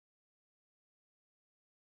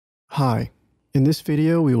Hi, in this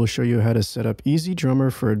video we will show you how to set up EZdrummer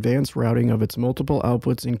for advanced routing of its multiple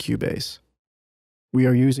outputs in Cubase. We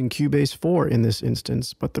are using Cubase 4 in this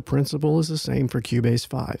instance, but the principle is the same for Cubase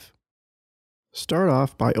 5. Start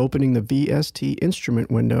off by opening the VST instrument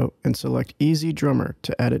window and select EZdrummer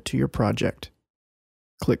to add it to your project.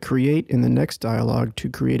 Click Create in the next dialog to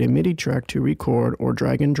create a MIDI track to record or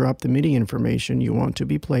drag and drop the MIDI information you want to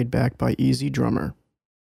be played back by EZdrummer.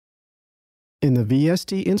 In the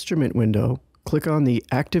VST instrument window, click on the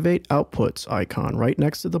Activate Outputs icon right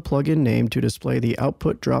next to the plugin name to display the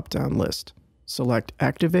output drop-down list. Select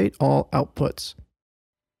Activate All Outputs.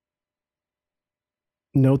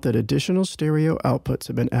 Note that additional stereo outputs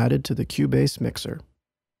have been added to the Cubase mixer.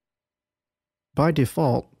 By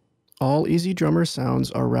default, all EZdrummer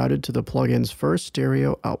sounds are routed to the plugin's first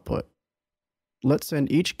stereo output. Let's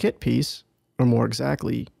send each kit piece, or more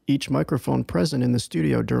exactly, each microphone present in the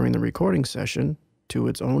studio during the recording session, to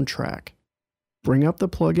its own track. Bring up the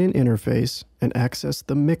plugin interface and access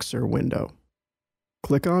the Mixer window.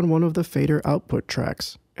 Click on one of the fader output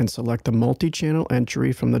tracks and select the multi-channel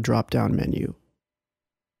entry from the drop-down menu.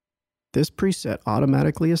 This preset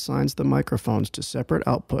automatically assigns the microphones to separate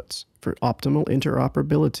outputs for optimal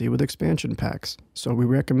interoperability with expansion packs, so we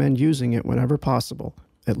recommend using it whenever possible,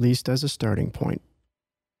 at least as a starting point.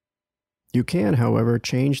 You can, however,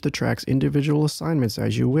 change the track's individual assignments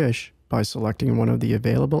as you wish by selecting one of the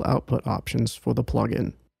available output options for the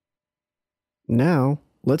plugin. Now,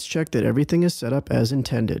 let's check that everything is set up as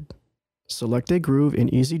intended. Select a groove in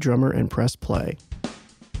EZdrummer and press play.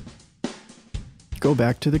 Go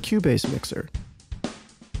back to the Cubase mixer.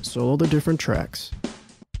 Solo the different tracks.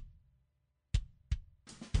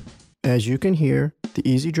 As you can hear, the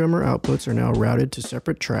EZdrummer outputs are now routed to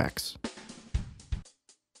separate tracks.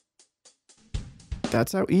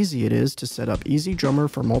 That's how easy it is to set up EZdrummer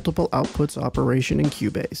for multiple outputs operation in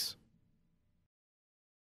Cubase.